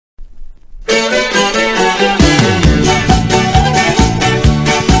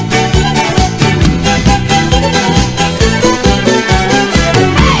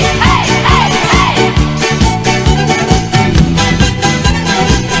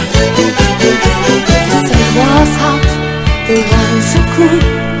was hot, the wine so cool.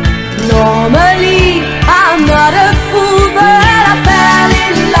 Normally I'm not a fool, but I fell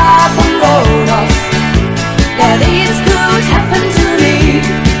in love on Rhodos. Yeah, this could happen to me.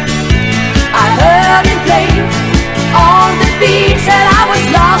 I heard it play on the beach, and I was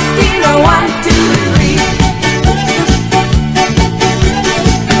lost in a 1, 2, 3.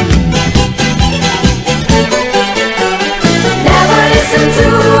 Never listen to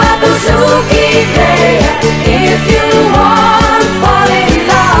a bouzouki player if you want to fall in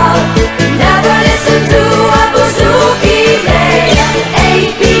love. Never listen to a bouzouki player. A,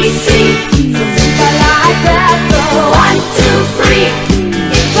 B, C, so simple like that. Go 1, 2, 3.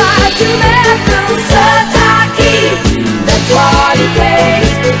 If I do metal, bouzouki, that's what he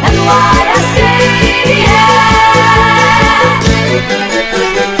plays and why I stay. Yeah.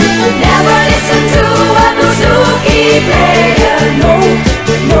 Never listen to a bouzouki player. No,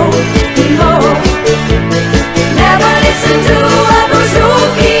 no, no. Never listen to a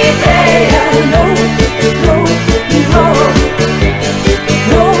bouzouki player. No, no, no.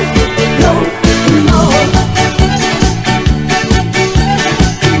 No, no, no.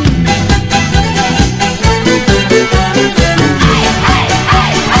 Hey, hey,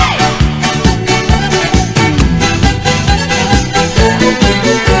 hey, hey.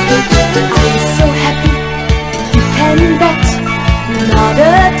 I'm so happy, you can bet.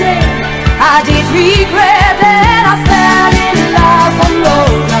 Another day I did regret that I fell in love on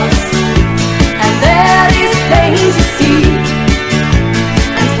Rhodos. And there is plain to see,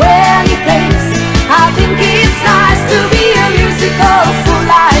 and when he plays, I think it's nice to be a musical fool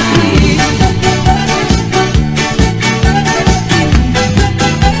like me.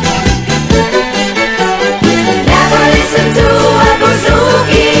 Never listen to a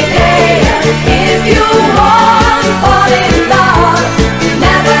bouzouki player if you want to fall in love.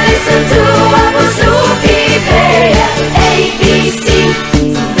 Never listen to a bouzouki player. A, B, C,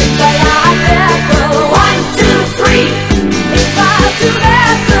 so simple like that. Go 1, 2, 3. If I do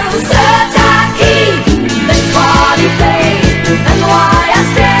that, bouzouki, that's what he plays and why I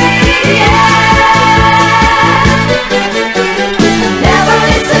stay. Yeah. Never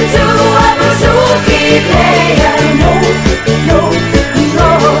listen to a bouzouki player. No, no, no.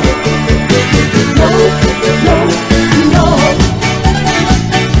 No, no, no.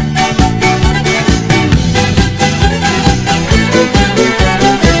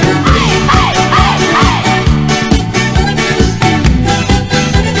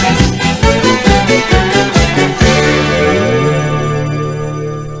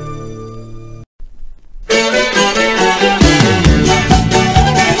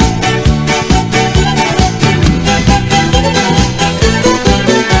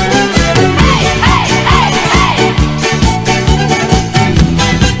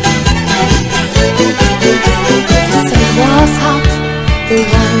 Was hot, the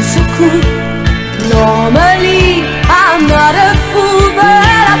wine so cool. Normally I'm not a fool, but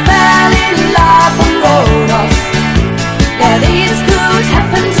I fell in love on Rhodos. Yeah, this could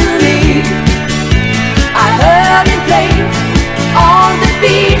happen to me. I heard it play on the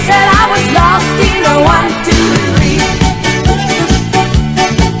beach, and I was lost in a 1, 2, 3.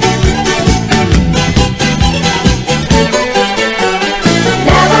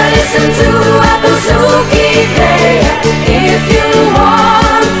 Never listen to a bouzouki player if you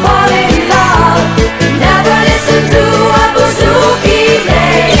want to fall in love. Never listen to a bouzouki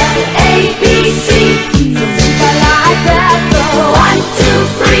player. A, B, C, so simple like that. Go 1, 2,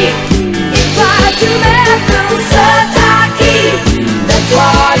 3. If I do metal, bouzouki, that's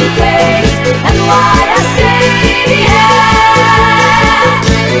what he plays and why I stay. Yeah.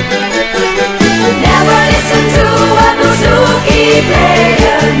 Never listen to a bouzouki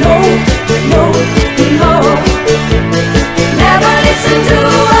player. No,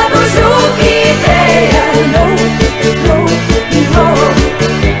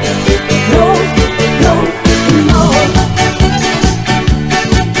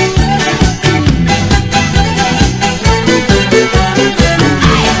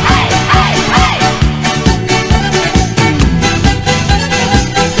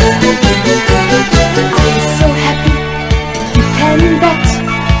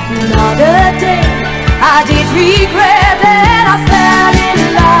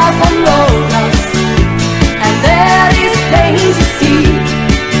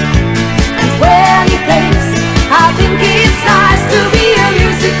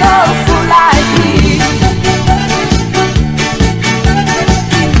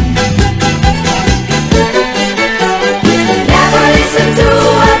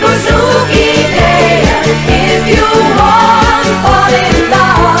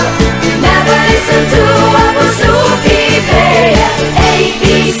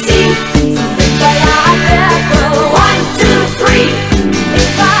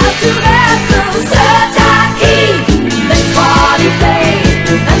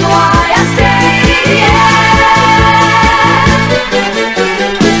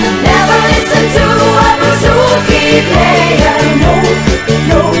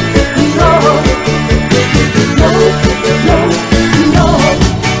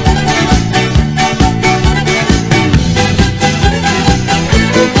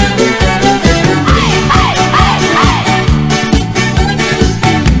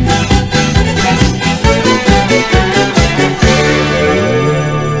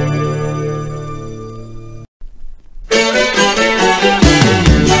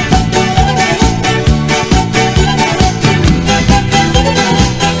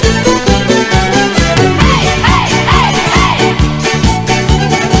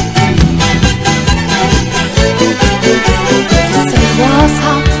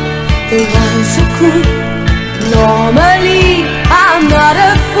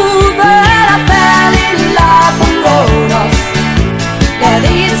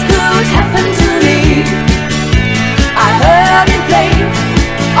 this could happen to me. I heard him play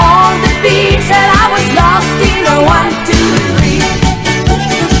on the beach and I was lost in a 1, 2, 3.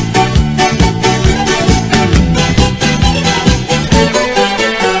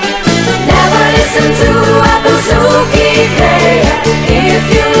 Never listen to a bouzouki player if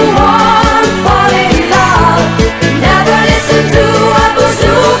you want to fall in love. Never listen to a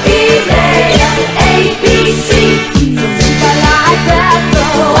bouzouki player. A, B, C, so simple like that. Go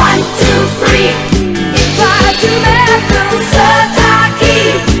 1, 2, 3. If I do that, bouzouki,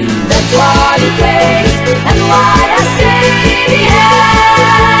 that's what he plays and why I stay in the end.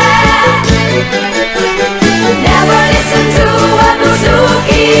 Never listen to a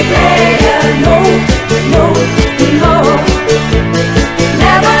bouzouki player. No, no, no.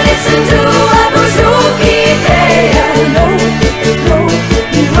 Never listen to a bouzouki player. No, no,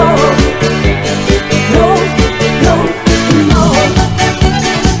 no. No, no, no.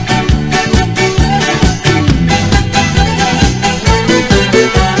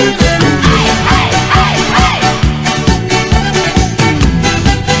 Hey, hey, hey, hey.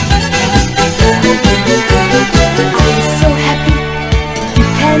 I'm so happy, you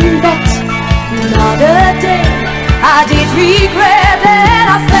can bet. Another day I did regret that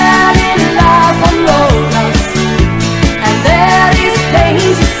I fell in love on rollers, and that is plain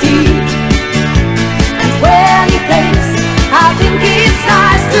to see. And when he plays, I think it's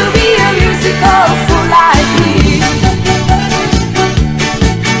nice to be a musical fool like me.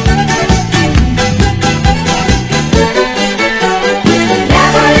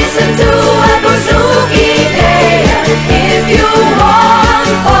 Never listen to a bouzouki player if you want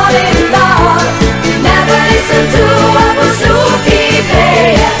to fall in love. Never listen to a bouzouki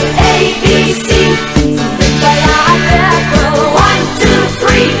player. A, B, C, simple like that. Go 1, 2,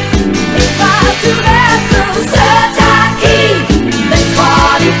 3. If I do that, bouzouki, that's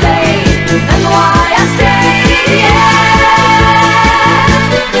what he plays and why I stay in the end.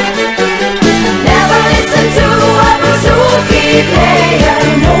 Never listen to a bouzouki player.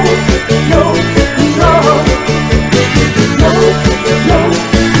 No, no, no. No, no,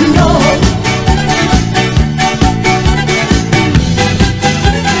 no.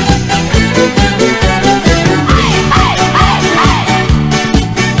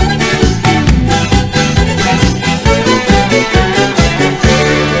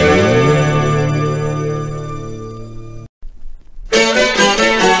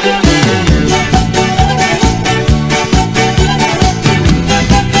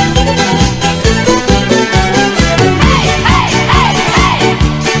 Hey, hey, hey, hey.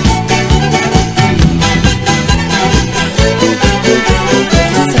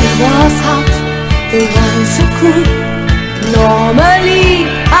 The sun was hot, the wine so cool. Normally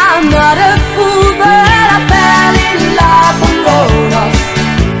I'm not a fool, but I fell in love on rollers.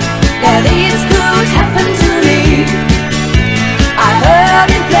 Yeah, this could happen to me. I heard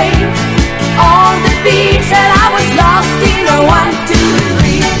him play on the beach and I was lost in a 1, 2,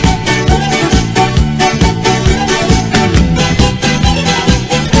 3.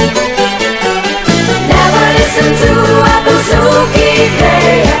 Never listen to a bouzouki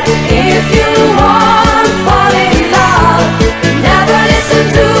player if you want to fall in love. Never listen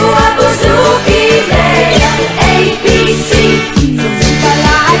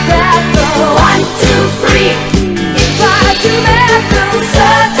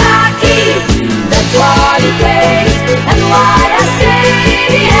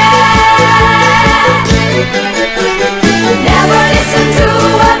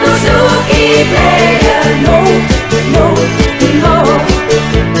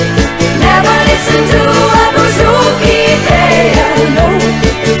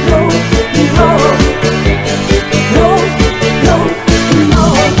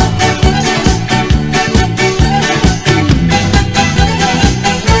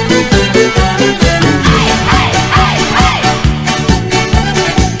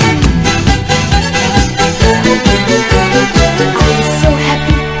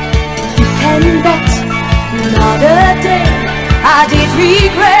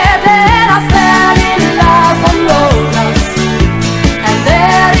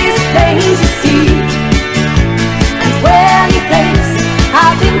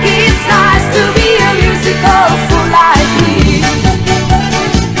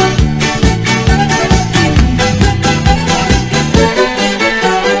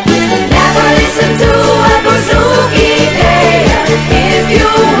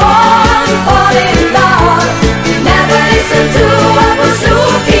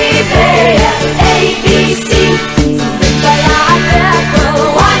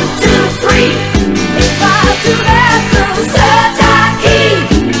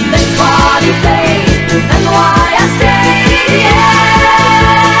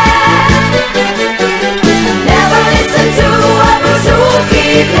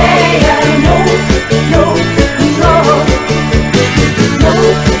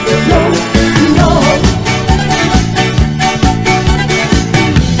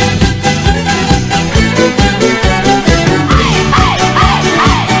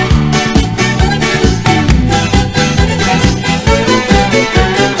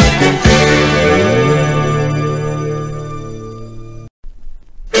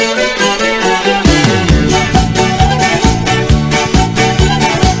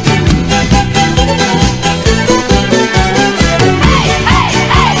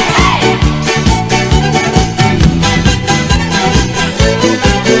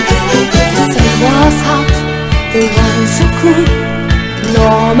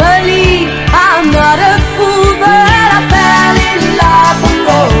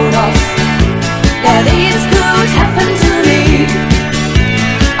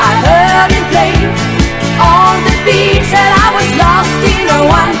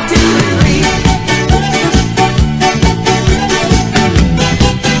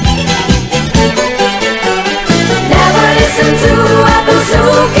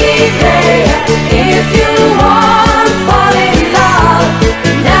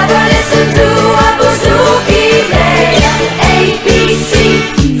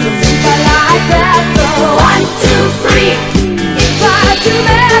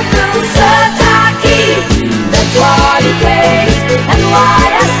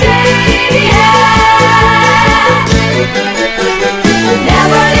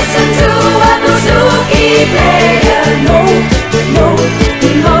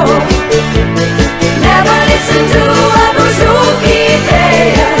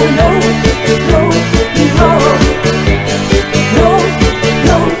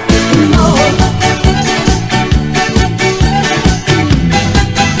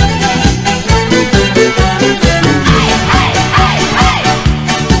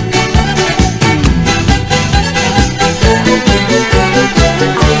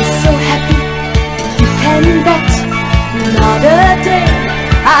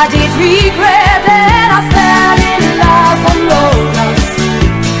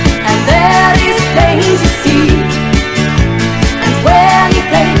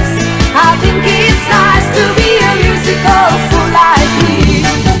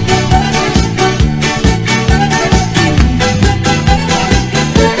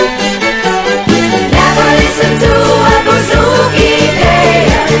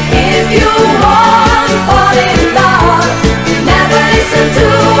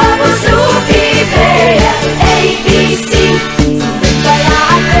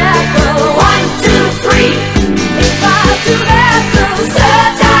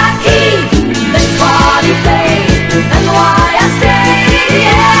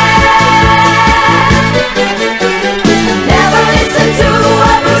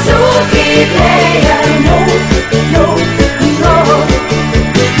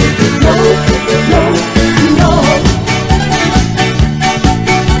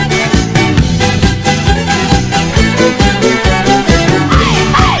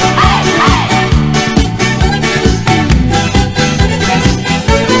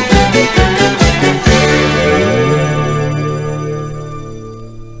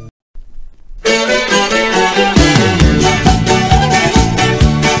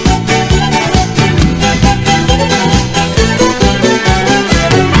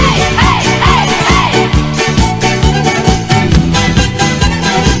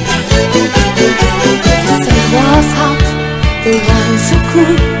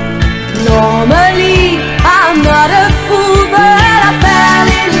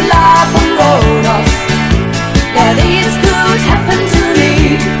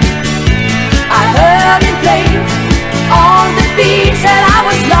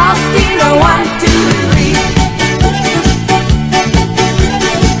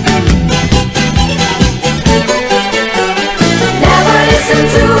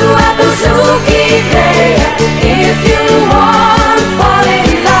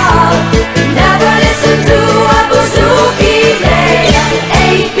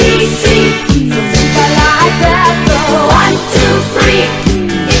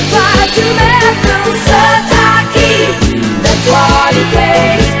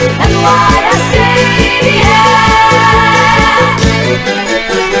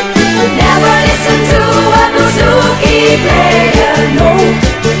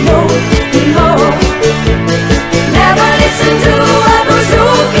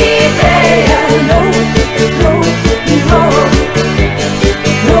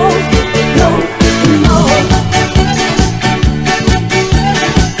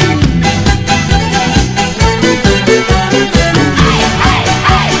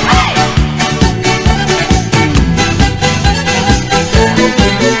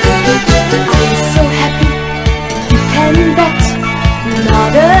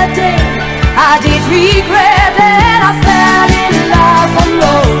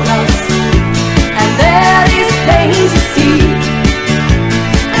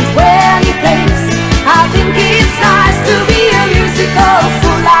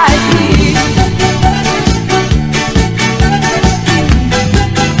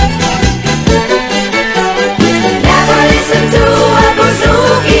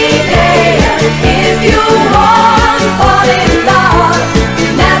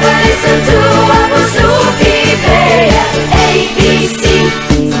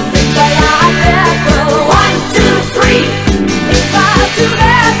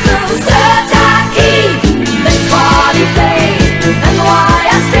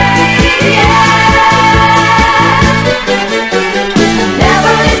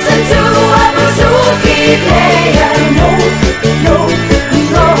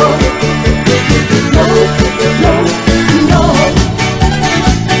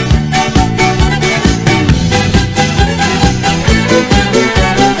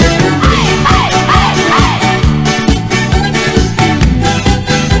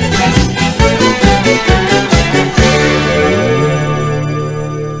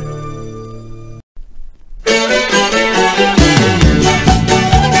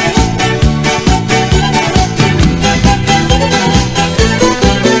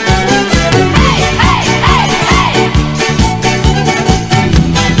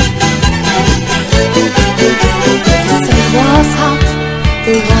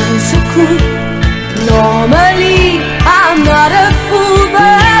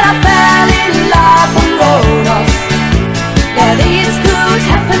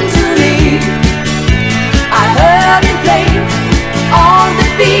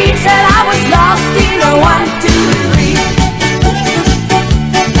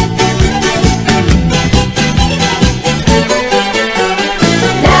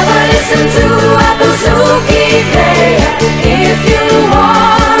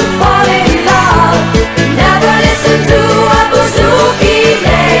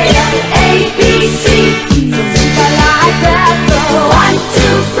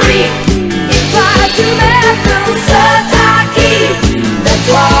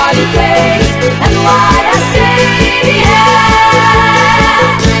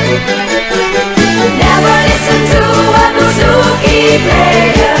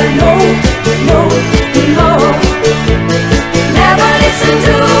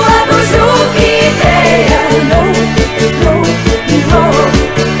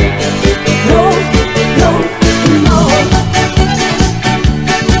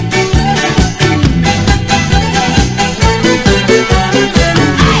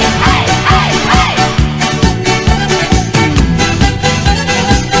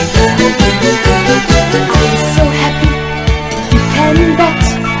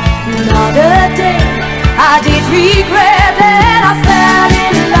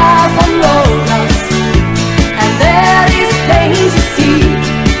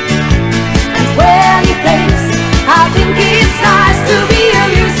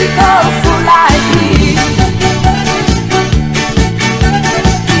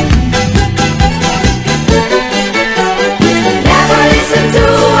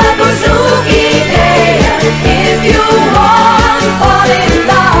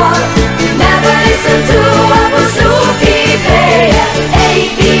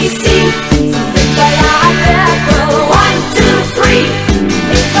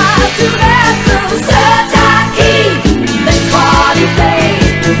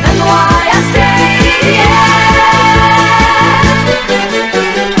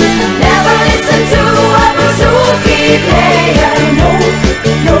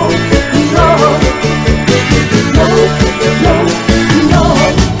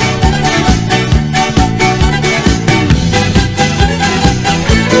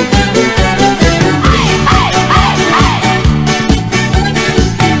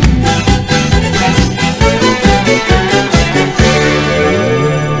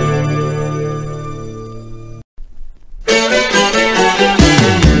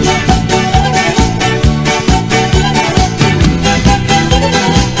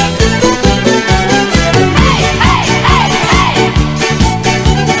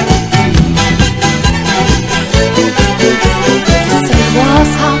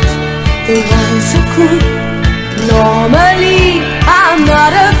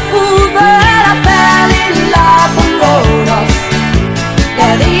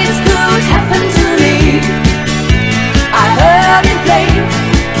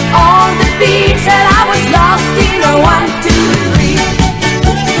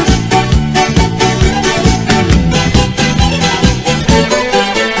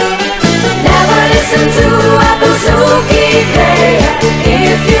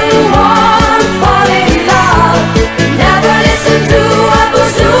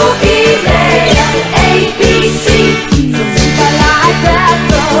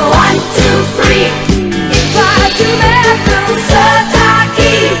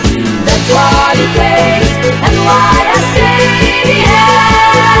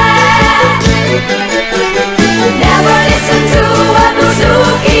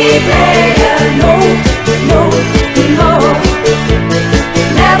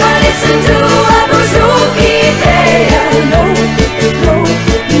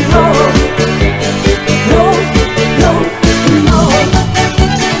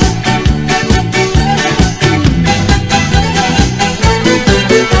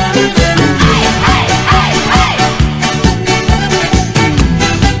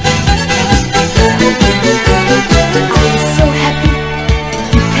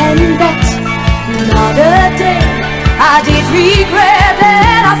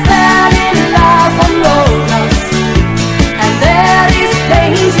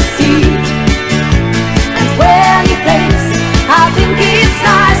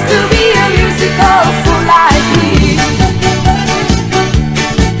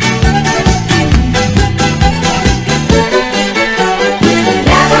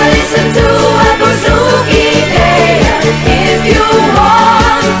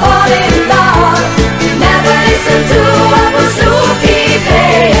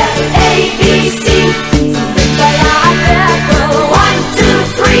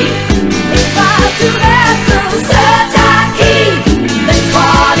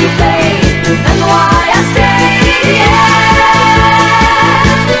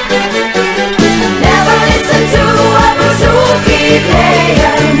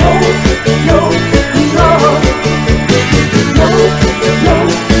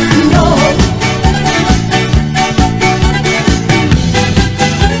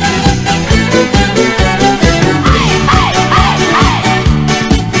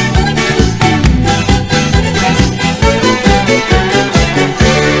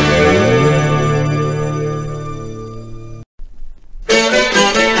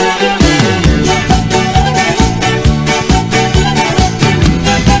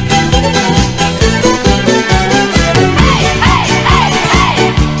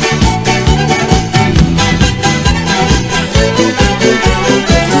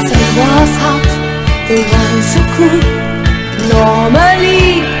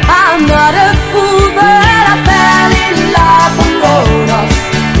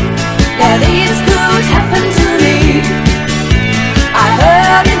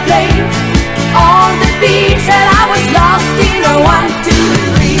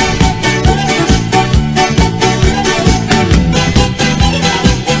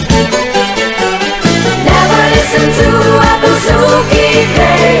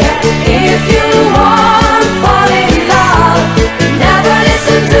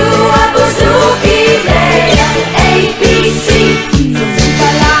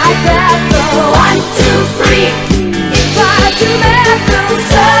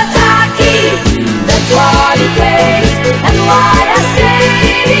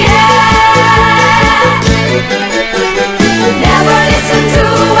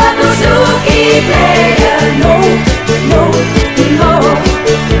player. No, no, no.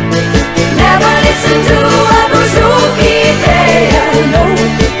 Never listen to a bouzouki player. No,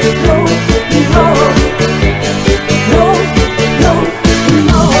 no, no. No, no,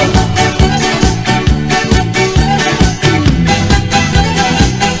 no.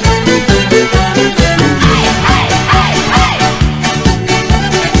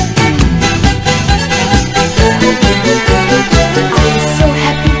 I'm so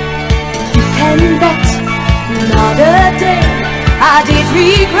happy you can bet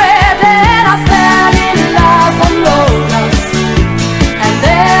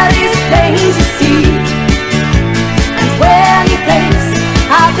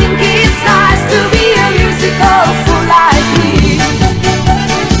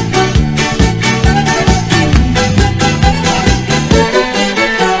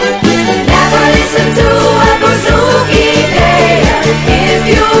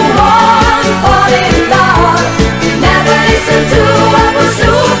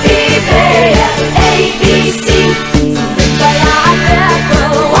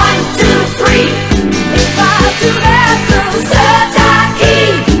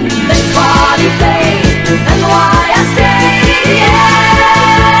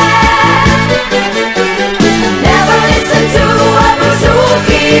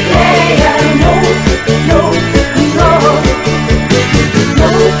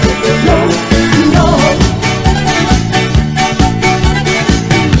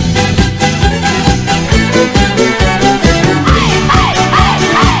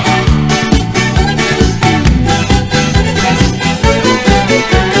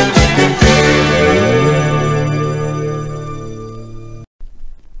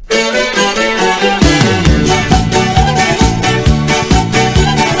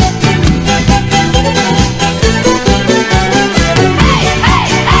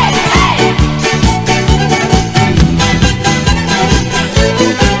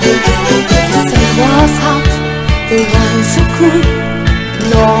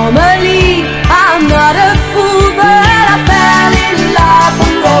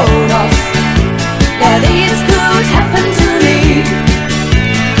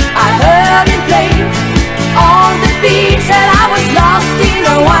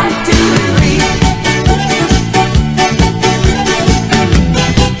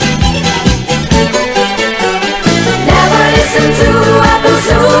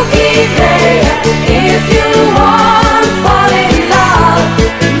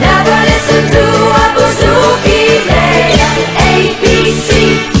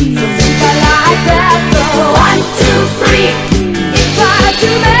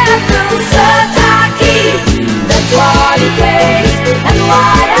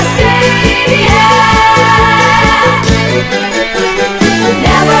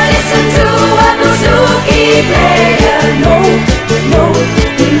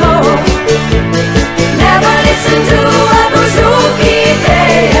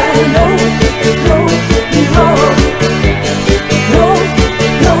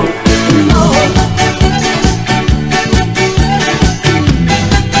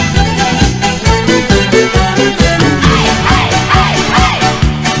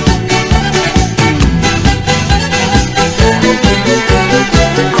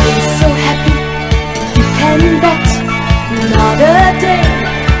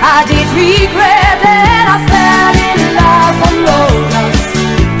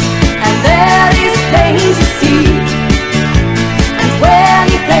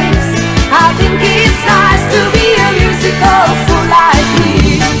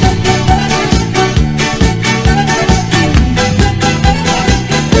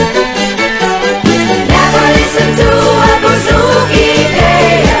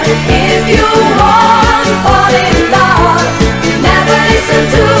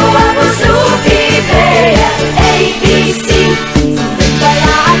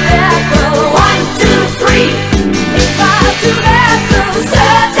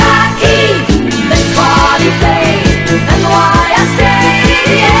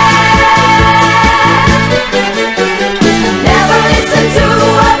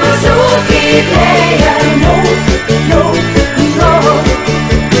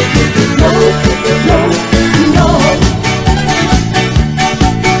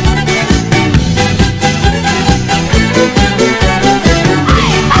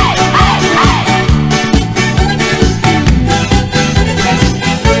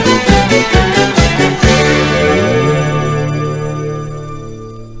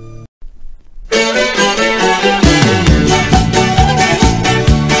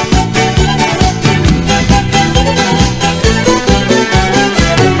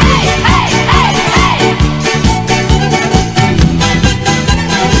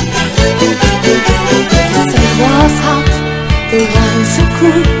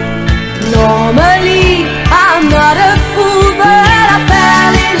cool. Normally I'm not a fool, but I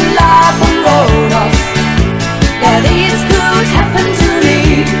fell in love on Rhodos. Yeah, this could happen to me.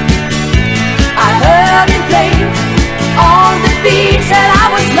 I heard him play on the beach and I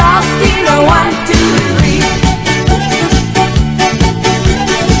was lost in a 1, 2, 3.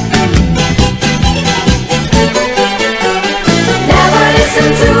 Never listen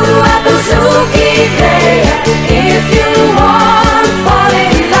to a bouzouki player if you want to fall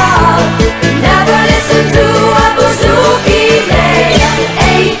in love. Never listen to a bouzouki player.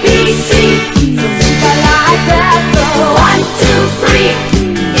 A, B, C, so simple like that. The 1, 2, 3.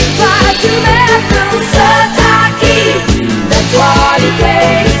 If I do metal, bouzouki, that's what he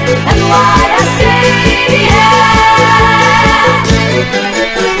plays and why I stay. Yeah.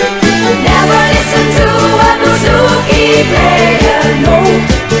 Never listen to a bouzouki player. No,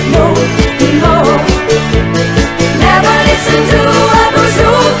 no, no. Never listen to a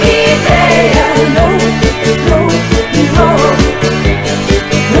bouzouki player. No, no, no.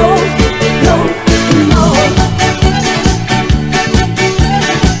 No, no, no.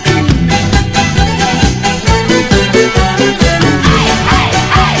 Hey, hey,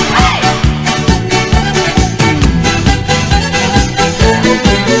 hey, hey.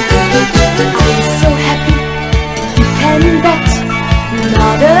 I'm so happy, you can bet.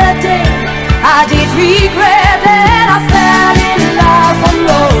 Another day I did regret that I fell in love on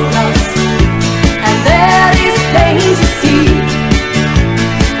Rhodos. And there is plain to see.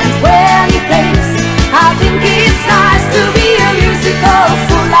 And when he plays, I think it's nice to be a musical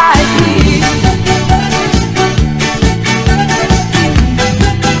fool like me.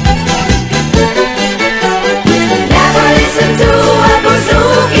 Never listen to a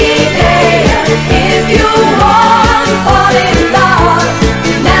bouzouki player if you want to fall in love.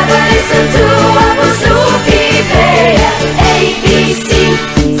 Never listen to a bouzouki player. A, B, C,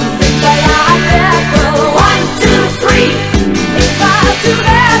 simple like that. The 1, 2, 3. If I do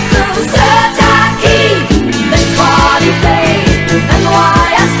that, the bouzouki, that's what he plays and why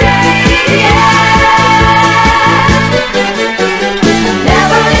I stay. Yeah.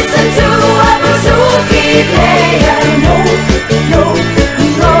 Never listen to a bouzouki player. No, no,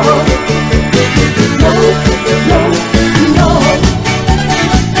 no. No, no, no.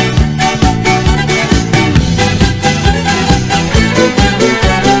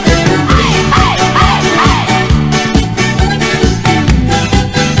 Hey,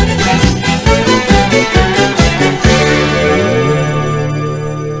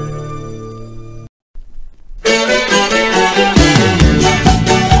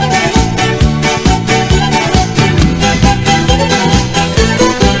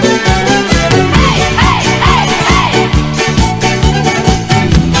 hey, hey, hey.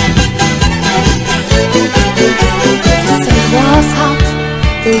 The sun was hot,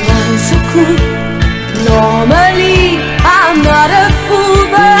 the wine so cool. Normally I'm not a fool,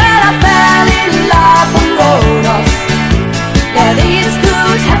 but I fell in love on Rhodos. Yeah, this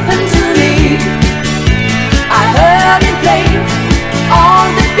could happen to me. I heard him play on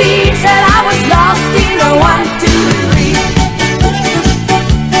the beach and I was lost in a 1, 2, 3.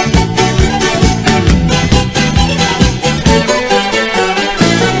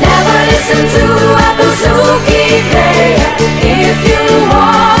 Never listen to a bouzouki player if you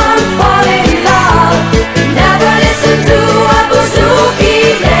want to fall in love. Never listen to a bouzouki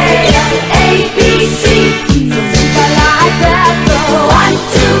player. A, B, C, so simple like that. The 1,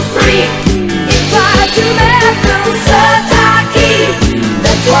 2, 3. If I do metal, bouzouki,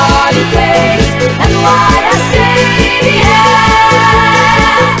 that's what he plays.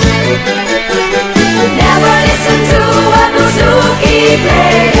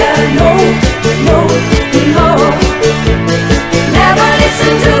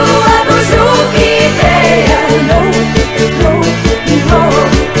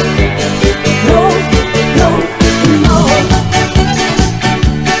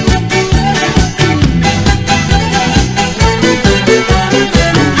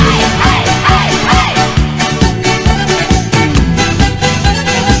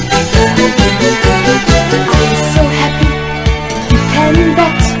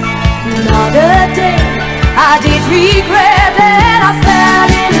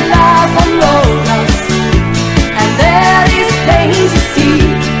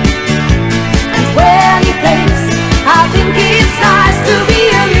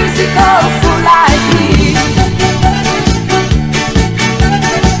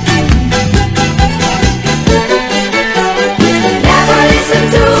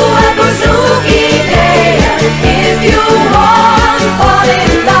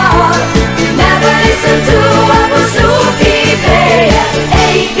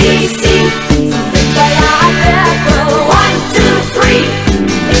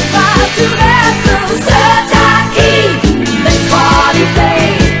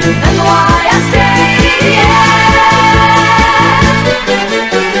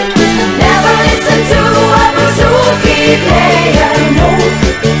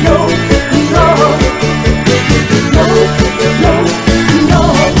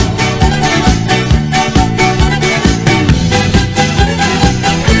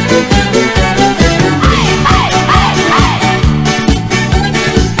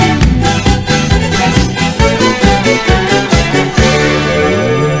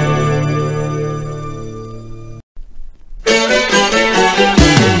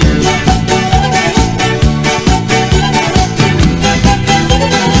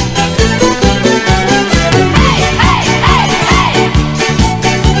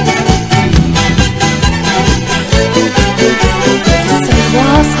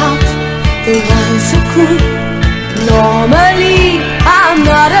 was hot, the wine so cool. Normally I'm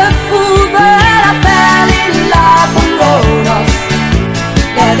not a fool, but I fell in love on Rhodos.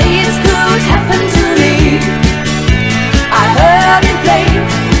 Yeah, this could happen to me. I heard it play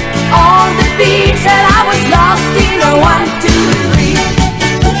on the beach, and I was lost in a 1, 2, 3.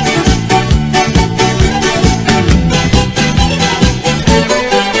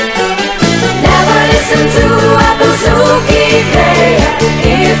 Never listen to a bouzouki player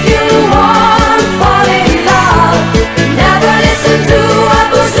if you want to fall in love. Never listen to a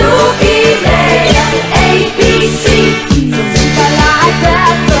bouzouki player. A, B, C, so simple like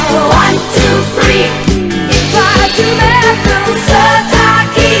that. Go 1, 2, 3. If I do metal,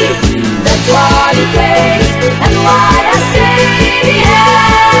 Sotaki, that's what he plays, and why I stay here.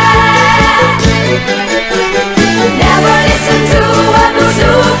 Never listen to a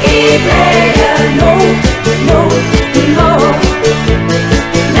bouzouki player. No, no, no.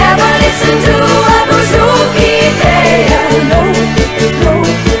 Never listen to a bouzouki player. No, no,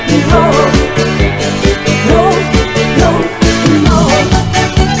 no. No, no, no.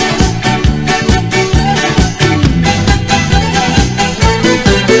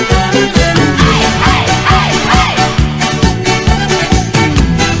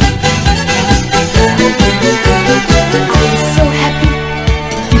 I'm so happy,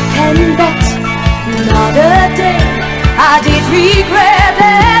 you can bet. Another day I did regret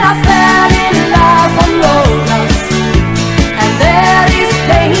that I fell in love on Rhodos. And there is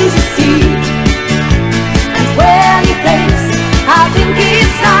plain to see, and when he plays, I think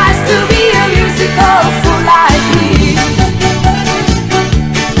it's nice to be a musical fool like me.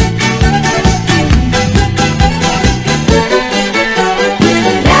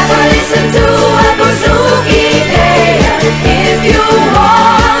 Never listen to a bouzouki player if you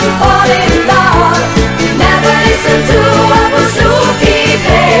want to fall in love. Never listen to a bouzouki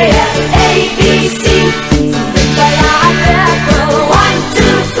player. A, B, C, something like that. Go 1,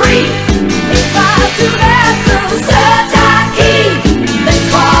 2, 3. If I do that, go Sotaki, that's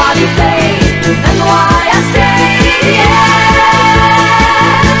what he plays, and why I stay here.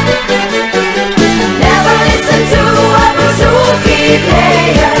 Never listen to a bouzouki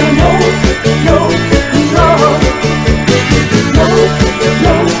player. No, no, no. No,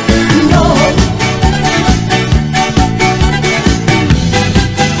 no, no.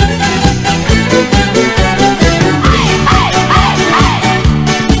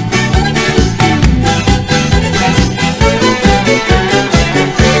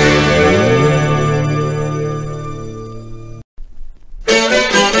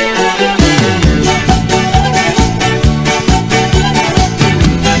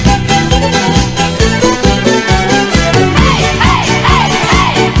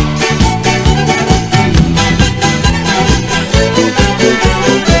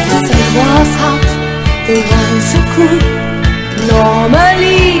 The sun was hot, the wine so cool.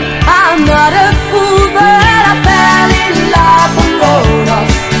 Normally I'm not a fool, but I fell in love on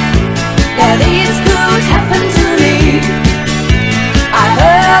Rhodos. Yeah, this could happen to me. I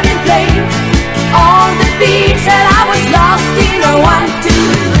heard it play on the beach, and I was lost in a 1, 2,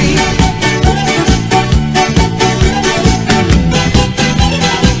 3.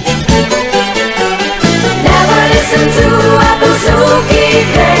 Never listen to a bouzouki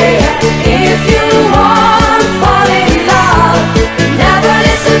player if you want to fall in love. Never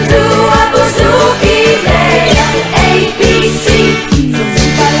listen to a bouzouki player. A, B, C, so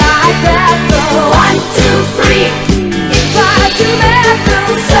simple like that. Go 1, 2, 3. If I do metal,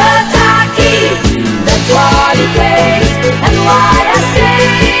 Sotaki, that's what he plays, and why I stay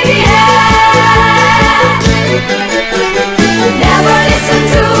here. Never listen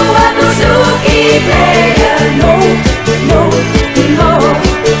to a bouzouki player. No, no, no.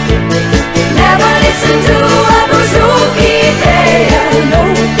 Never listen to a bouzouki player. No,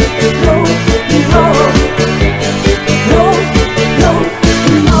 no, no. No, no,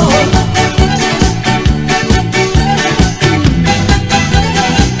 no.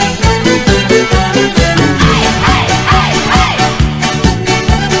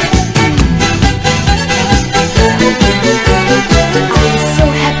 I'm so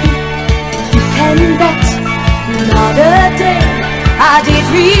happy, you can bet. Another day I did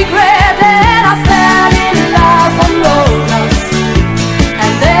regret that I fell in love on Rhodos.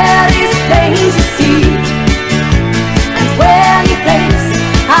 And there is plain to see, and when he plays,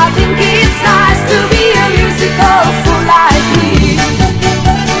 I think it's nice to be a musical fool like me.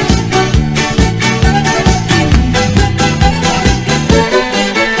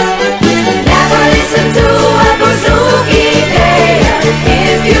 Never listen to a bouzouki player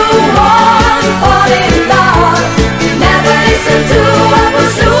if you want to fall in love. Never listen to a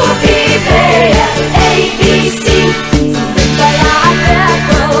bouzouki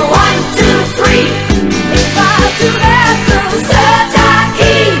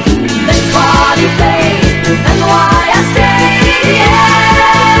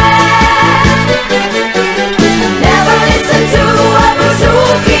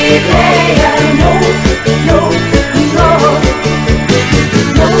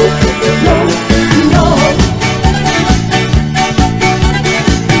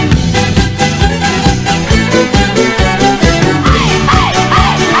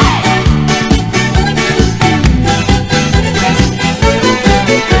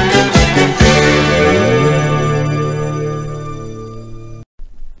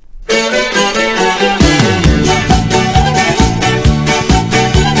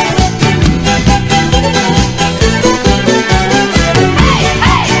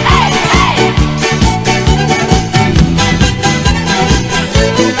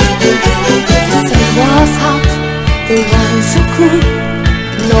the one so cool.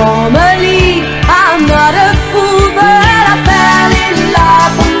 Normally I'm not a fool, but I fell in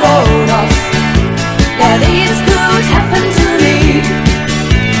love on Rhodos. Yeah, this could happen to me.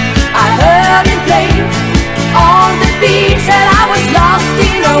 I heard it play on the beach, and I was lost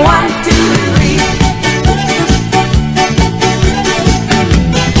in a 1, 2, 3.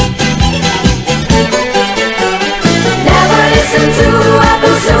 Never listen to a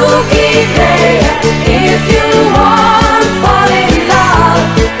bouzouki player if you want to fall in love.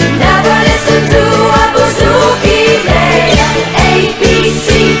 Never listen to a bouzouki player. A, B, C,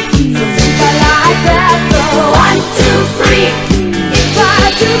 so simple like that. Go 1, 2, 3. If I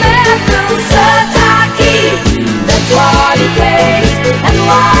do metal, Sataki, that's what he plays and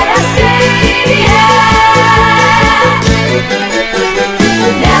why I stay. Yeah.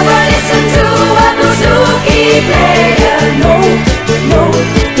 Never listen to a bouzouki player. No, no,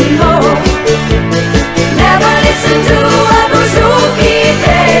 no. Never listen to a bouzouki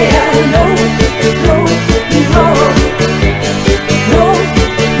player. No, no, no. No,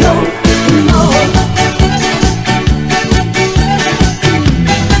 no, no.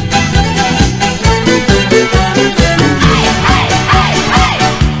 Hey, hey, hey, hey.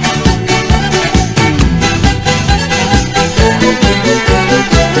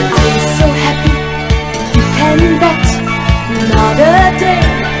 I'm so happy, you can bet. Another day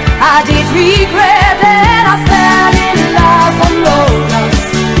I did regret that I fell in love on Rhodos.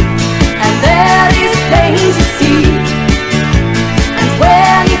 And there is plain to see, and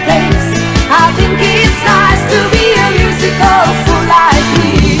when he plays I think it's nice to be a musical fool like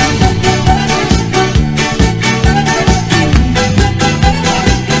me.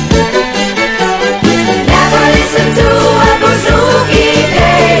 Never listen to a bouzouki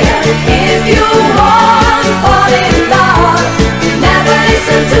player if you want to fall in love. Never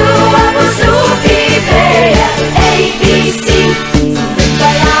listen to a bouzouki player. A, B, C, so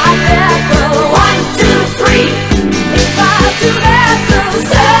simple like that. Go 1, 2, 3. If I do metal,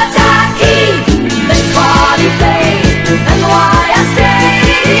 Sataki, that's what he plays and why I stay.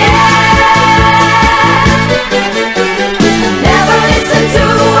 Yeah. Never listen to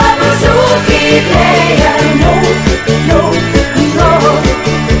a bouzouki player. No, no, no.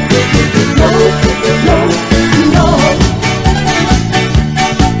 No, no, no.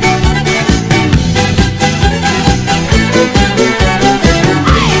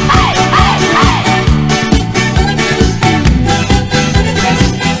 Hey, hey, hey, hey.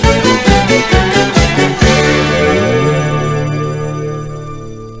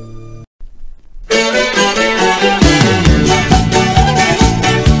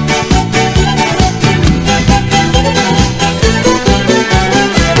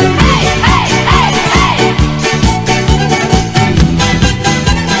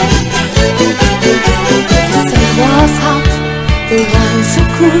 The sun was hot, the wine so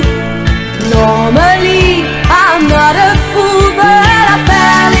cool. Normally I'm not a fool, but I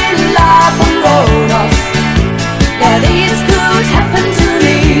fell in love on Rhodos. Yeah, this could happen to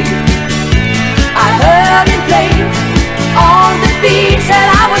me. I heard it play on the beach, and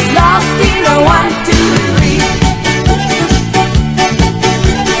I was lost in a 1, 2, 3.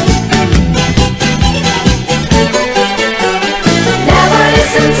 Never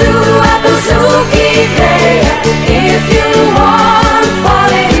listen to a bouzouki player if you want to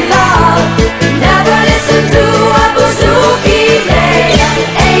fall in love. Never listen to a bouzouki player.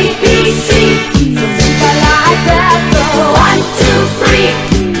 A, B, C, so simple like that. Go 1, 2, 3.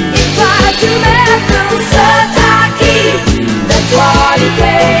 If I do metal, Sataki, that's what he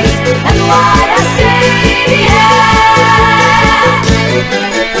plays and why I stay. Yeah.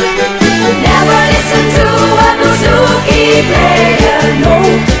 Never listen to a bouzouki player. No,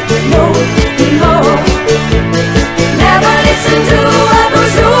 no, no. Never listen to a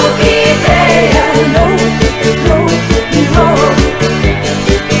bouzouki player. No, no, no.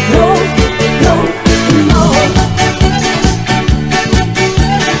 No, no, no.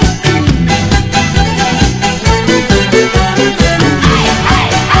 Hey, hey,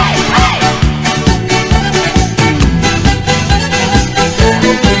 hey, hey.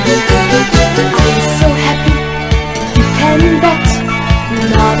 I'm so happy, you can bet.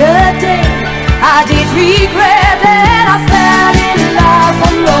 Another day I did regret that I fell in love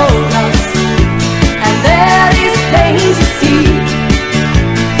on Rhodos. And there is plain to see,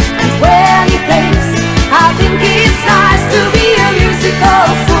 and when he plays I think it's nice to be a musical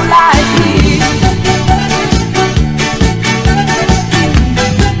fool like me.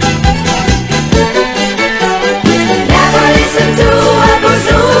 Never listen to a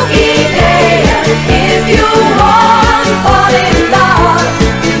bouzouki player if you want to fall in love.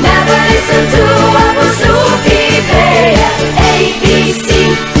 Never listen to a bouzouki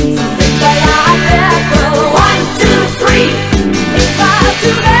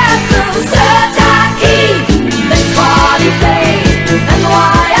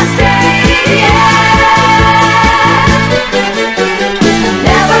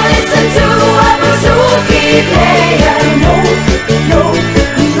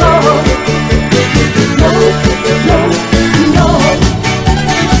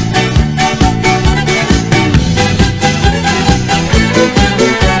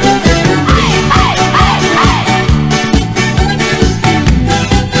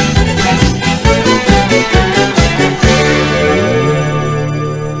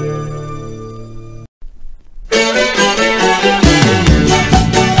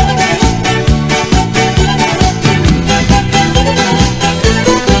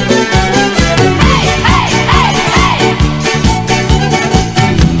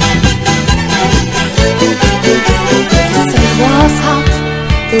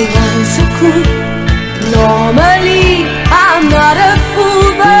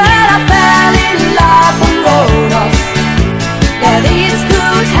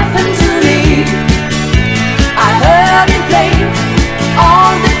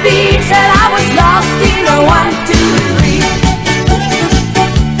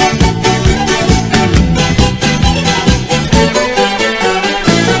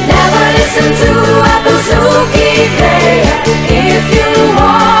listen to a bouzouki player. If you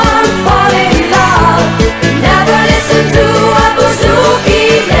want to fall in love, never listen to a bouzouki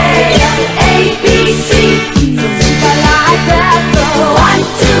player. A, B, C, so simple like that. Go 1,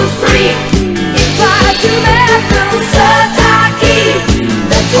 2, 3. If I do metal, bouzouki,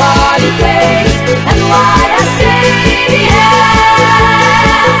 that's what he plays and why I stay here.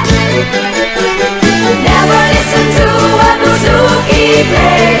 Never listen to a bouzouki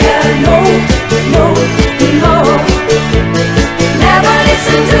player. No, no, no. Never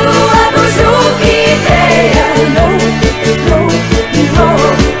listen to a bouzouki player. No, no, no.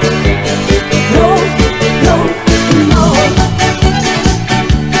 No, no, no.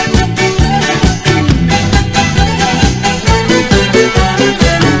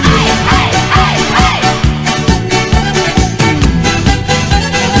 Hey, hey, hey, hey.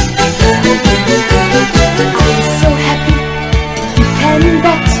 I'm so happy, you can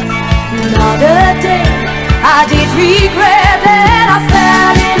bet. Another day I did regret that I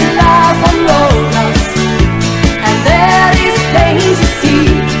fell in love on rollers. And there is plain to see.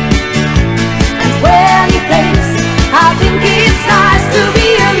 And when he plays, I think it's nice to be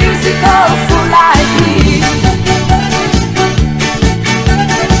a musical fool like me.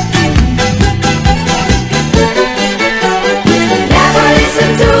 Never listen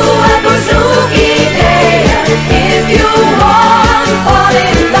to a bouzouki player. If you want to fall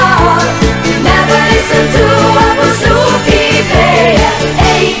in love, never listen to a bouzouki player.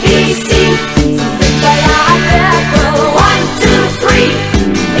 A, B, C, simple like that. Go 1, 2, 3.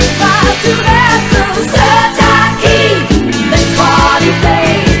 If I do that, bouzouki, that's what he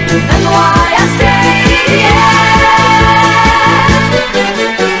plays and why I stay here.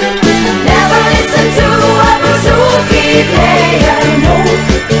 Never listen to a bouzouki player. No,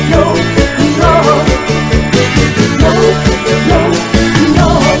 no, no. No, no, no.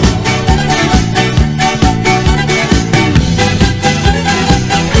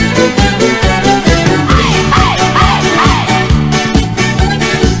 Hey, hey,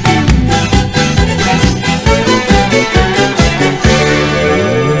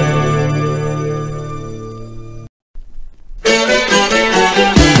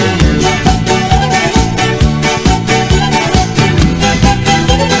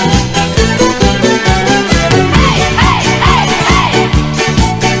 hey, hey.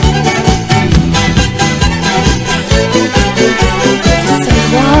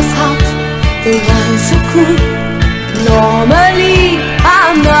 The wine so cool. Normally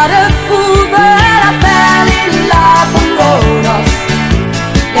I'm not a fool, but I fell in love on rollers.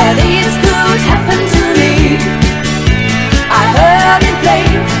 That is could happen to me. I heard him play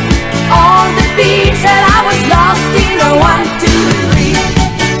on the beach and I was lost in a 1, 2, 3.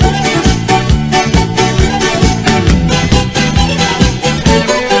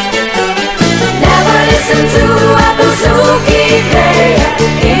 Never listen to a bouzouki player.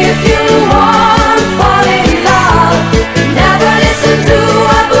 If you want to fall in love, never listen to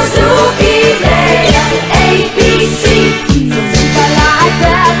a bouzouki player. A, B, C, so simple like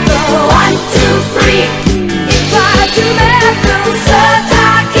that. Go 1, 2, 3. If I do metal,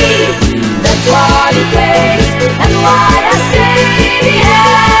 bouzouki, that's what he plays and why I stay here.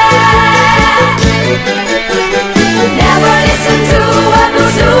 Never listen to a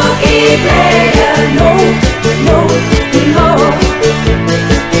bouzouki player. No, no, no.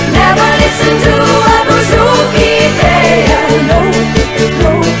 Never listen to a bouzouki player. No,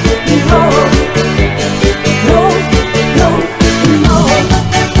 no, no. No, no, no.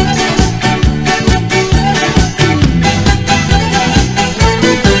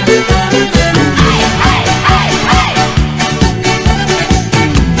 Hey, hey, hey, hey.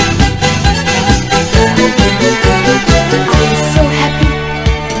 I'm so happy,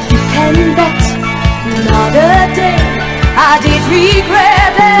 you can bet. Another day I did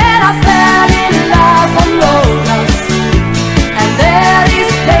regret that I fell in love on rollers. And there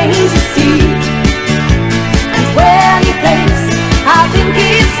is plain to see. And when he plays, I think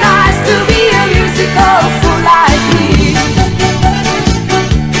it's nice to be a musical fool like me.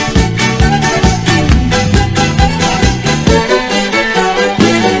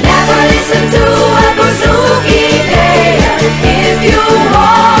 Never listen to a bouzouki player. If you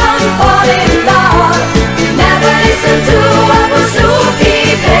want to fall in love, never listen to a bouzouki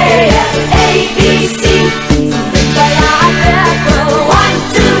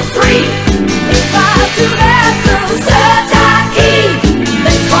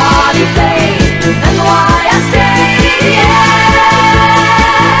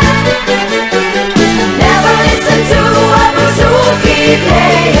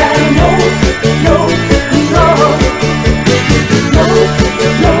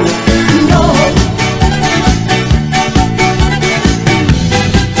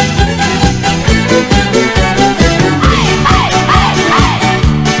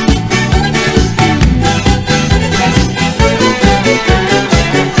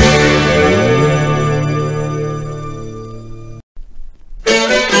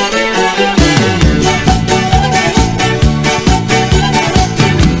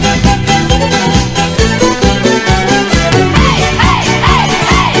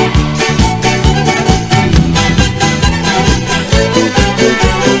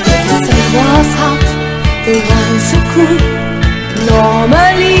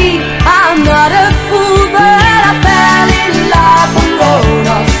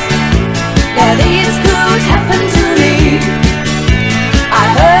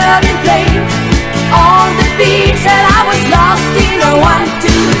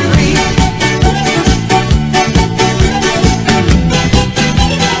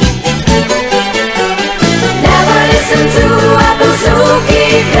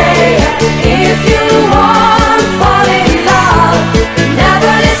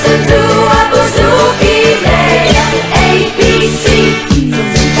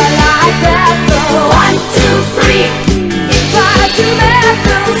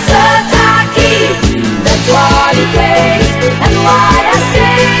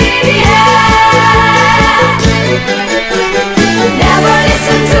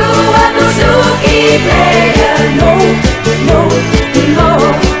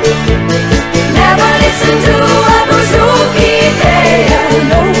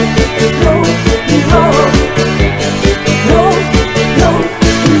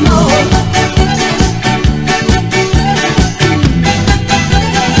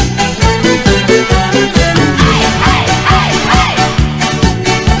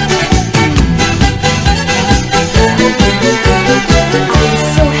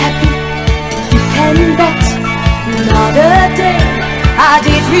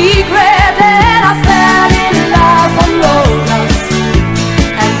regret.